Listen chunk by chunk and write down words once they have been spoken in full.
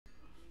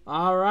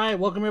All right,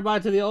 welcome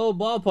everybody to the old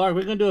ballpark.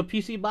 We're gonna do a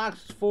PC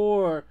box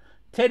for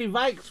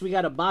TeddyVikes. We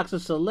got a box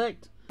of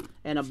Select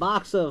and a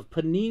box of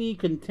Panini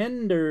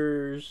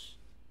Contenders.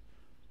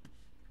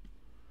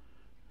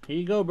 Here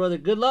you go, brother.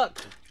 Good luck.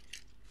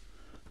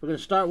 We're gonna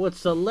start with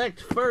Select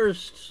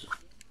first.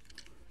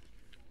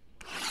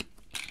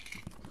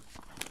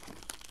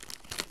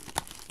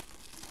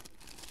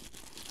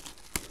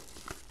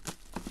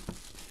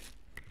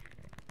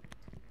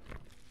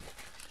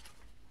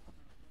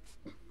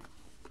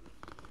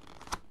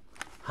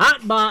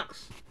 Hot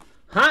box,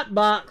 hot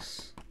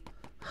box,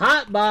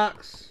 hot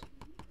box,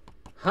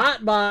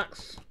 hot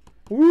box.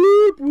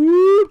 Whoop,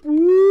 whoop,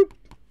 whoop.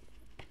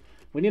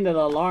 We need an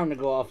alarm to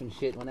go off and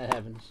shit when that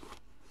happens.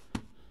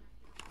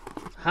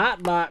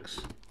 Hot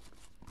box.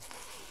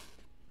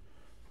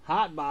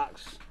 Hot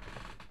box.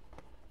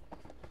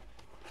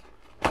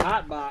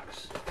 Hot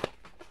box.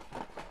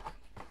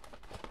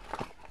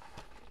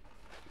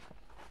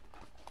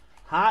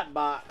 Hot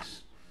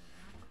box.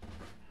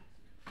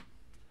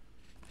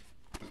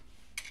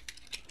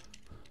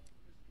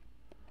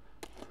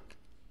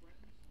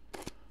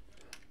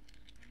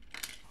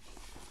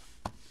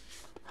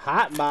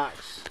 Hot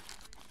box.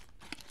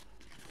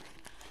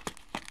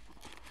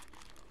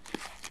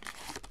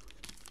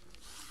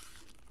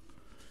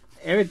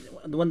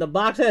 When the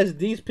box has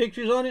these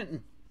pictures on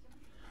it,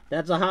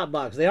 that's a hot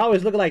box. They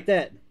always look like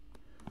that.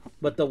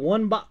 But the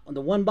one box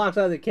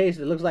out of the case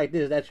that looks like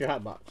this, that's your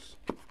hot box.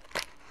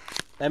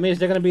 That means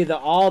they're gonna be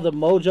all the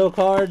Mojo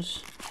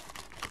cards,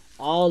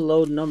 all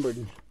low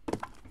numbered.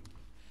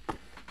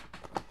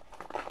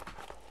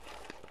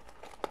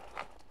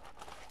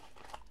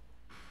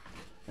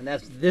 And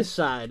that's this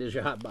side is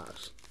your hot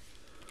box.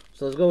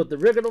 So let's go with the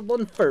regular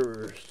one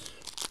first.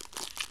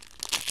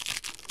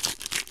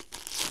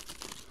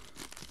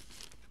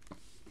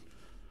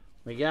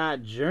 We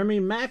got Jeremy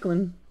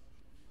Macklin,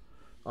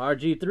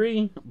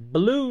 RG3,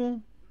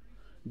 blue,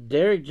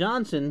 Derek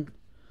Johnson,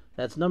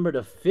 that's numbered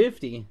to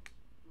 50,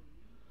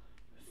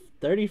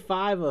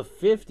 35 of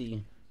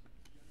 50,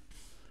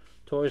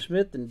 Torrey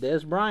Smith and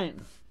Des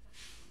Bryant.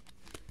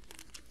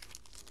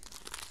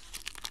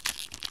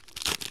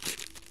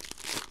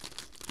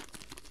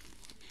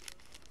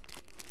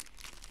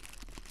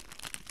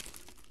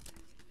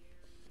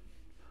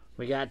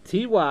 We got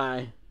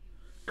T.Y.,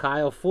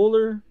 Kyle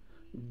Fuller,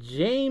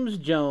 James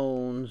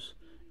Jones,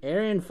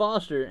 Arian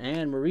Foster,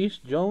 and Maurice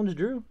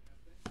Jones-Drew.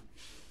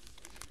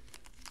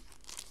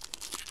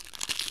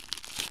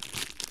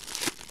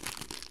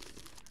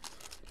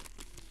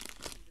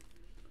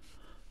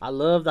 I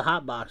love the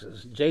hot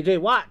boxes. J.J.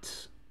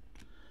 Watts,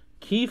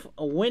 Keith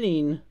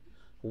Winning,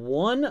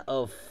 1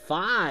 of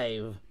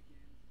 5.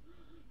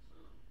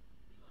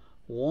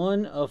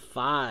 1 of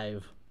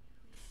 5.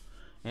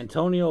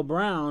 Antonio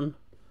Brown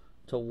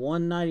to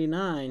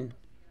 199.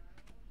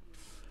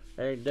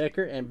 Eric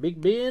Decker and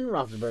Big Ben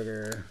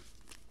Roethlisberger.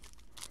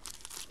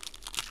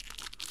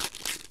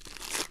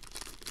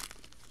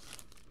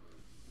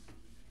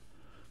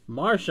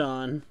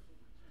 Marshawn,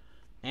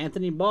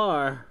 Anthony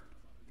Barr,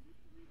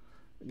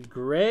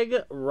 Greg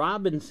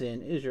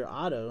Robinson is your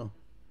auto.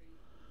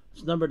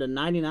 It's numbered to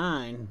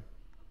 99.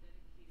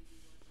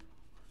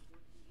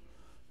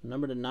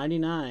 Number to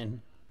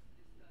 99.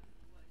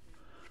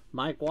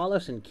 Mike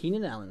Wallace and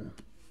Keenan Allen.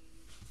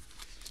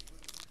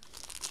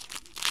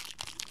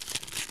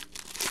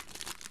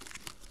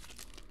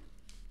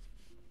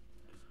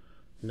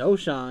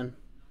 Noshawn,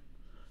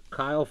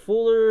 Kyle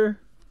Fuller,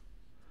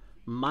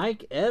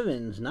 Mike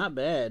Evans, not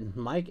bad.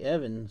 Mike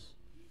Evans,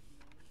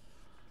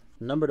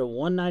 number to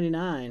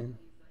 199.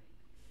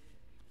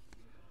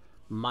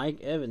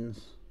 Mike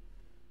Evans,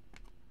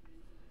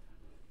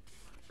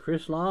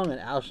 Chris Long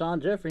and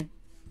Alshon Jeffrey.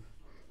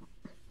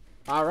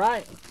 All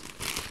right,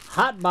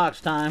 hot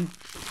box time.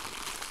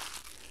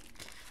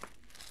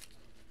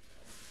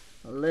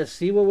 Let's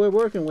see what we're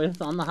working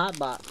with on the hot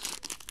box.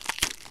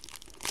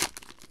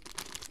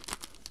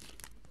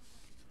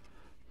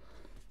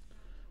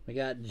 We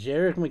got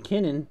Jerick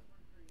McKinnon,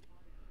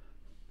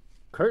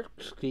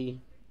 Kirksey,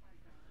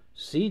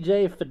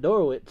 C.J.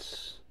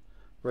 Fedorowicz,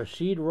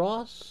 Rasheed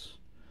Ross,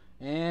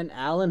 and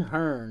Allen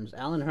Hurns.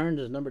 Allen Hurns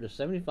is numbered to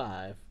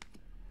 75.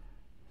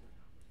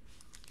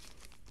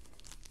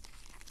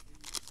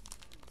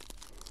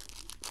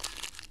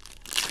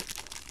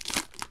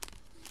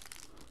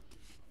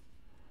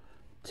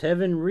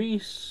 Tevin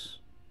Reese,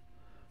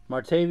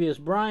 Martavius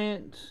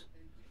Bryant,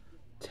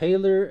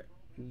 Taylor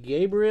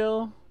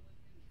Gabriel,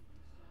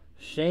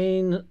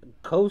 Shane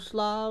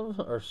Koslov,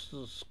 or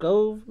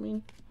Skove,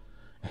 and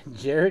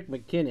Jerick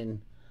McKinnon,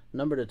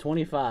 number to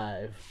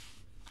 25.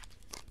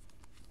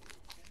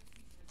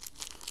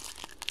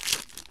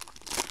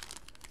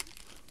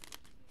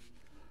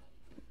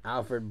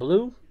 Alfred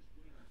Blue,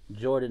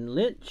 Jordan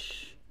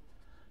Lynch,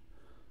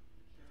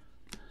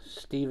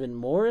 Stephen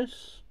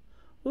Morris,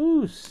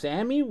 ooh,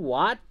 Sammy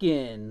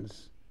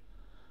Watkins.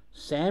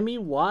 Sammy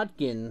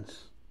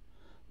Watkins,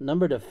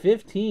 number to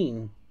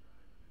 15.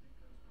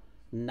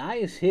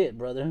 Nice hit,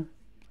 brother.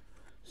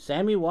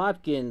 Sammy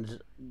Watkins,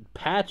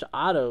 patch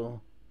auto,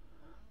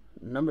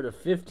 number to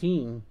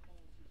 15.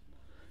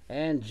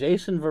 And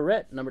Jason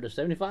Verrett, number to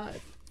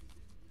 75.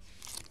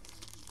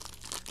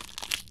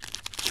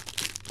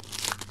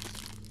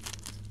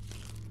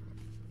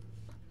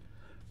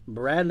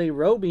 Bradley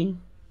Roby,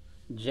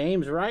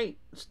 James Wright,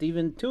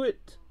 Stephen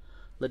Tuitt,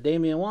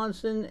 LaDamian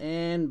Watson,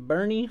 and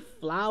Bernie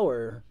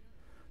Flower,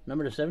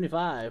 number to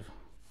 75.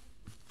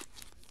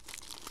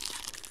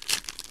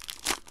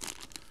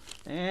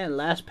 And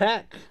last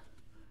pack,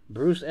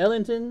 Bruce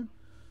Ellington,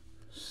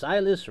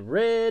 Silas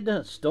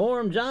Red,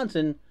 Storm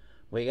Johnson.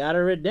 We got a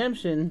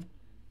redemption.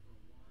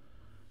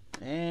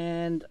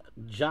 And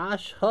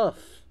Josh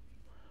Huff,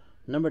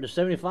 number to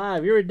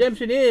 75. Your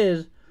redemption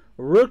is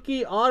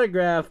rookie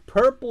autograph,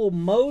 Purple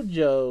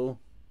Mojo,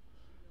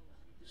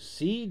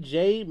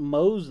 C.J.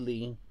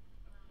 Mosley.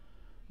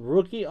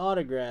 Rookie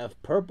autograph,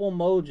 Purple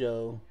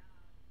Mojo,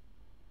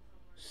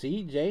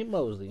 C.J.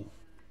 Mosley.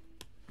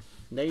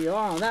 There you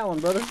are on that one,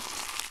 brother.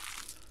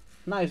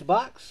 Nice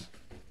box.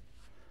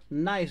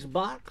 Nice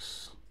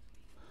box.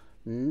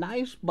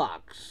 Nice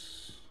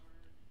box.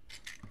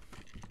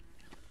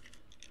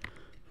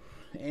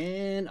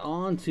 And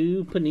on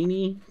to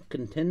Panini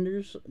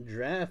Contenders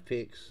draft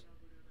picks.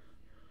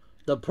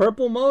 The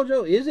Purple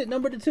Mojo, is it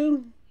number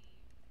 2?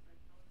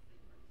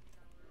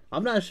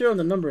 I'm not sure on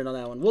the numbering on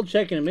that one. We'll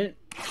check in a minute.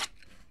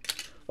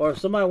 Or if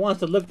somebody wants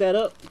to look that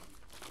up.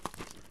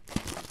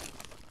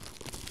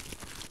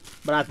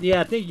 But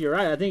I think you're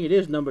right. I think it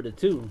is number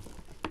 2.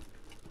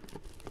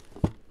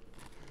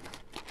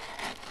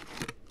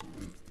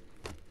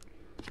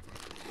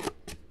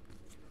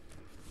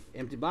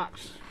 Empty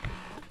box.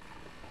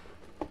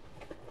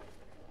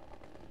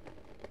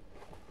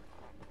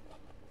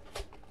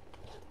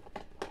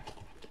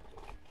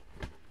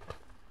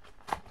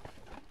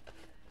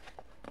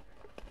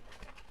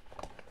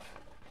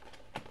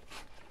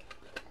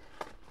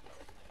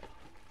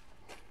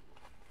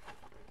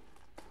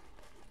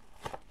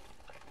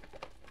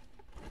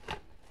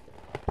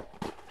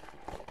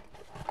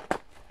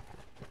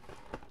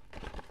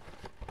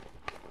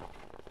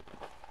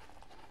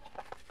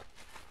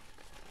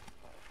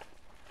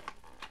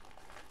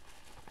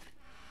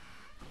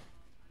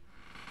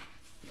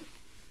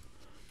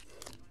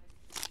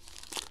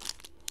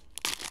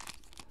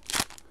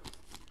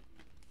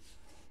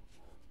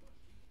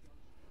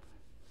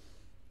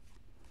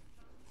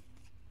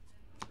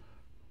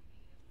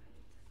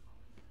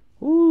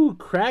 Ooh,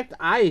 cracked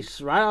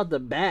ice right out the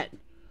bat.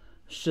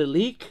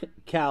 Shalik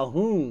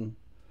Calhoun.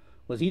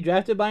 Was he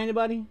drafted by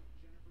anybody?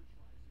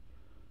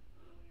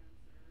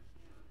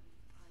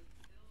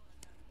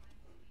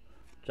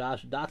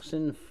 Josh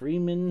Doxson,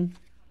 Freeman,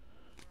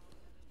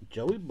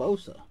 Joey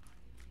Bosa.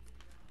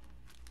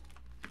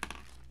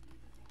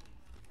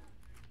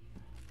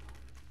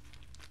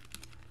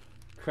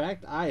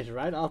 Cracked ice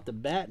right off the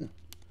bat.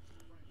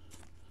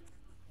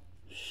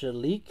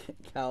 Shalik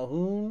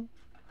Calhoun.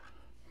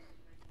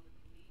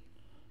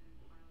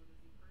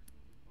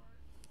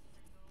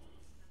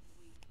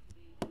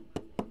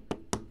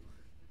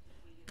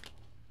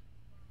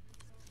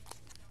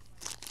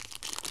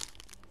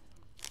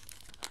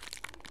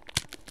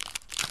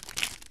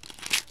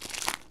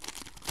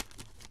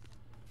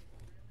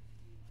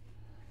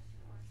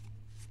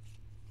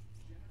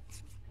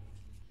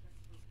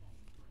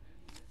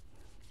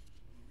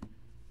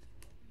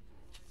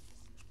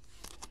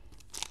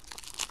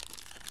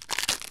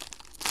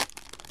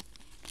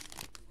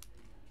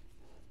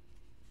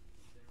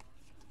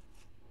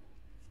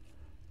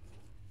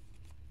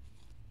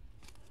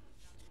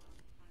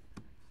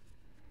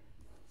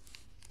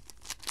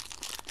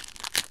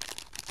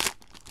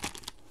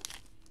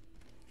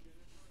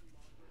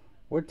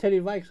 Where'd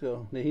TeddyVikes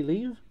go? Did he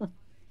leave?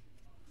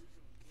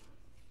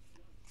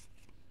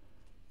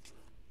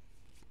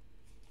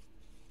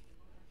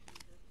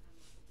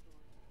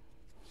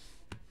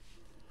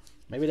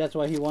 Maybe that's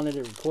why he wanted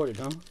it recorded,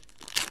 huh?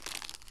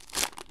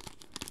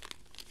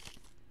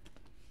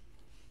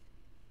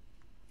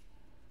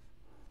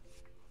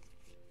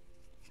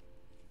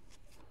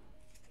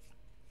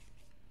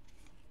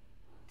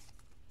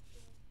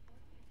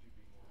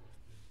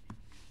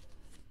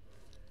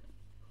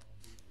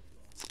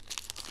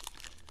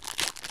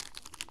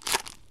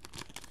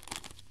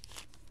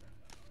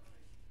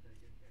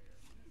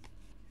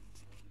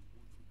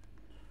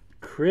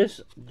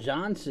 Chris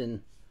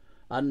Johnson,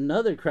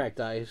 another cracked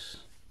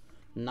ice,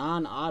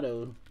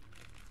 non-auto.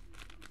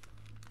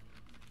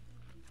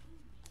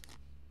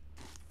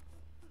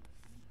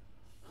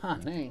 Huh,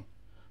 dang.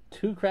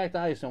 2 cracked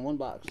ice in one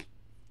box.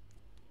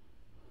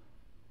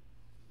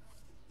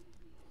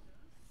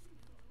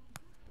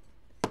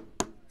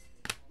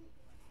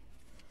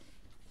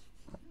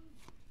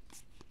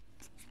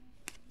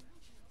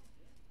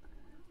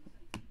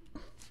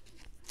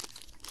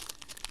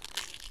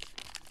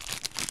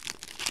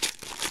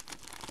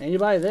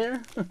 Anybody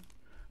there?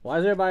 Why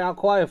is everybody all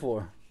quiet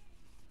for?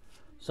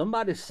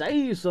 Somebody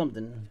say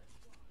something.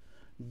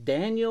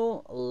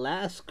 Daniel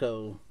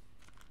Lasco.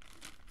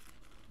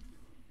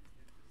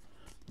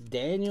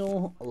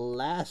 Daniel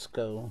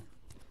Lasco.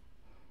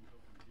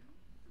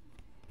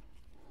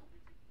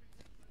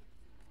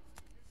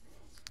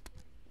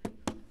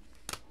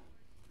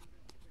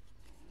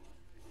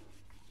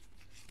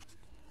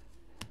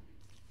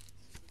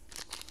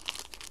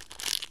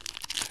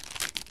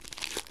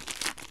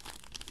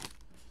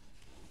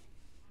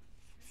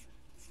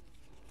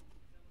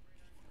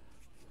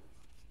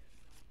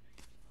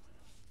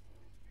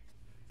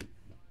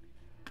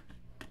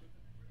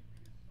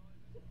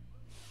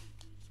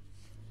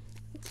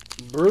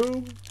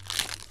 Brew,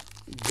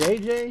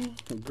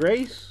 JJ,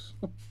 Grace.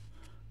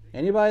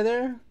 Anybody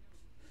there?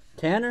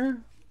 Tanner.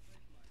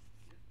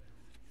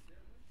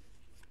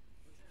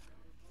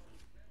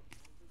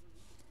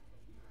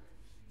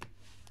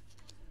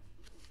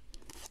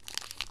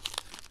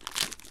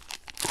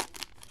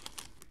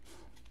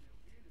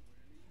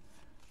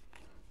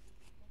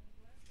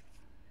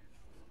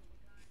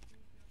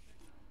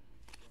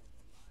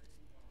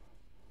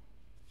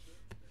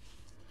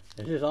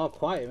 It's just all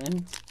quiet,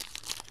 man.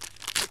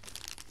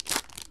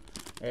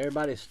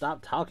 Everybody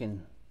stop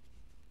talking.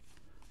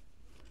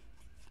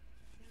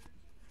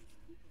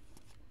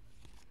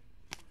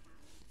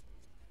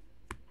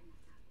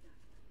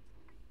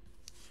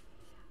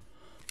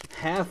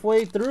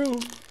 Halfway through.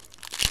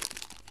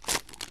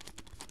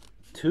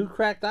 2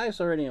 cracked ice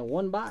already in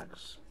 1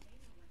 box.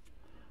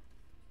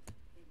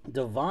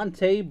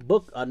 Devontae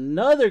Book,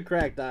 another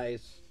cracked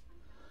ice.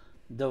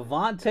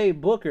 Devontae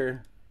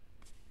Booker.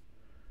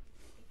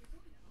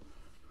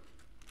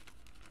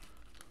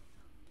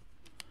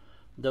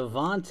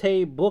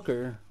 Devontae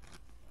Booker.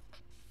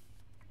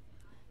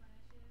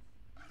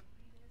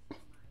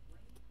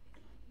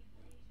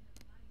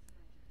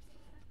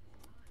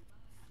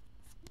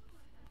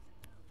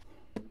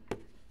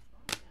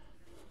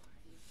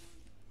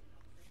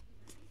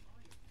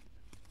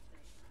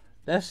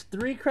 That's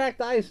 3 cracked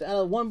ice out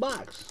of 1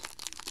 box.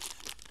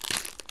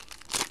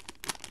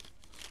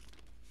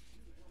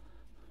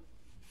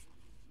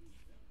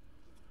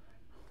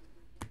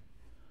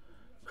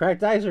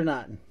 Cracked ice or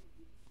not?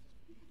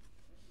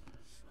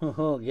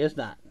 Oh, guess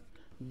not.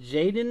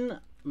 Jaden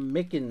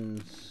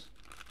Mickens.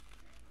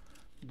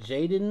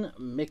 Jaden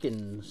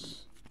Mickens.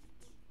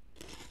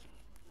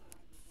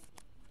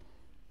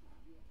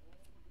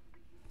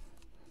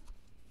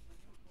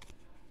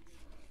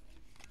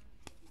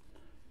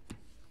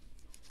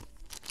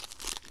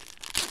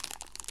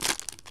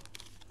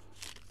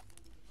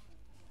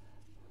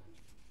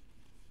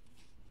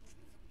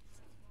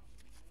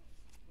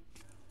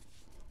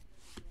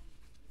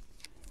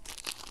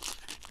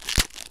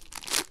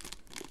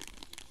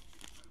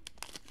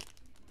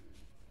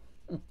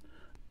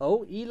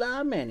 Oh,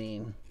 Eli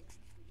Manning.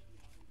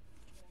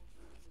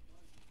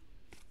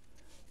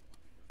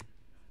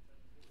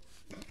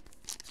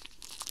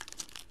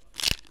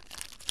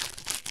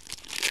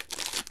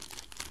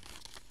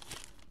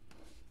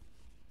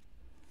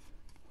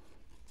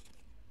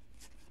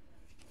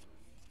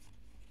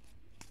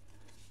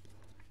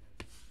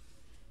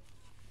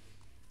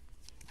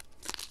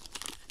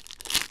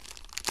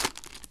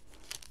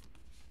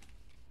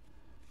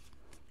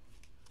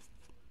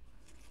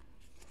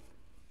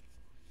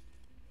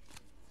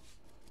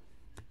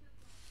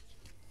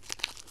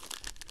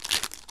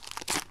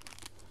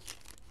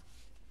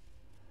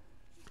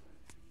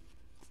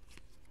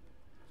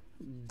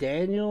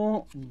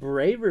 Daniel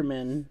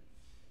Braverman.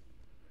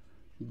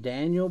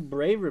 Daniel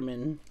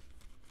Braverman.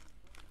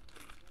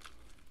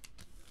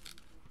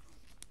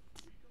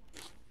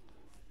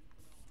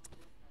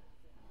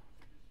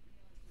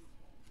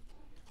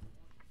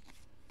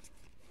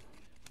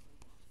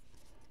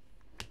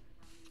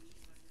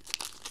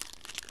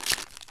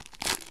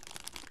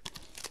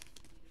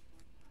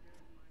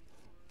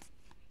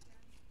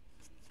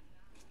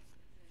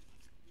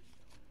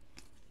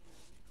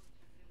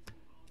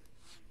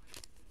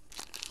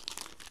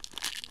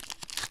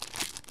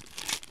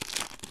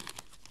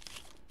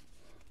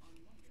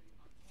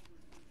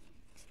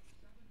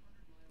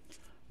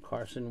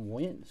 Carson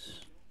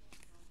Wentz.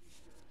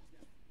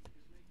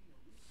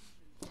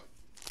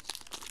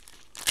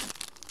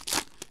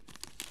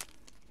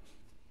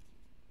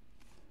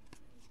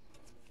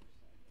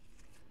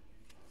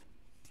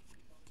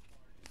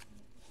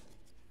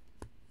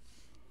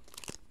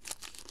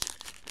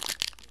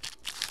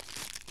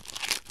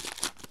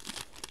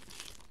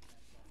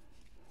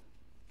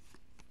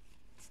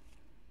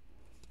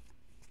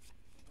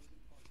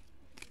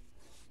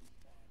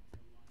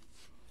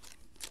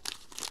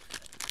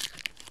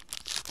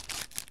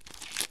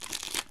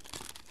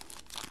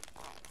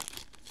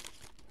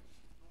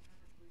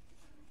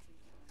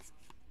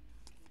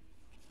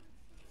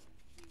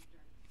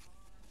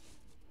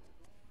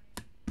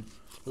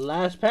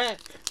 Last pack.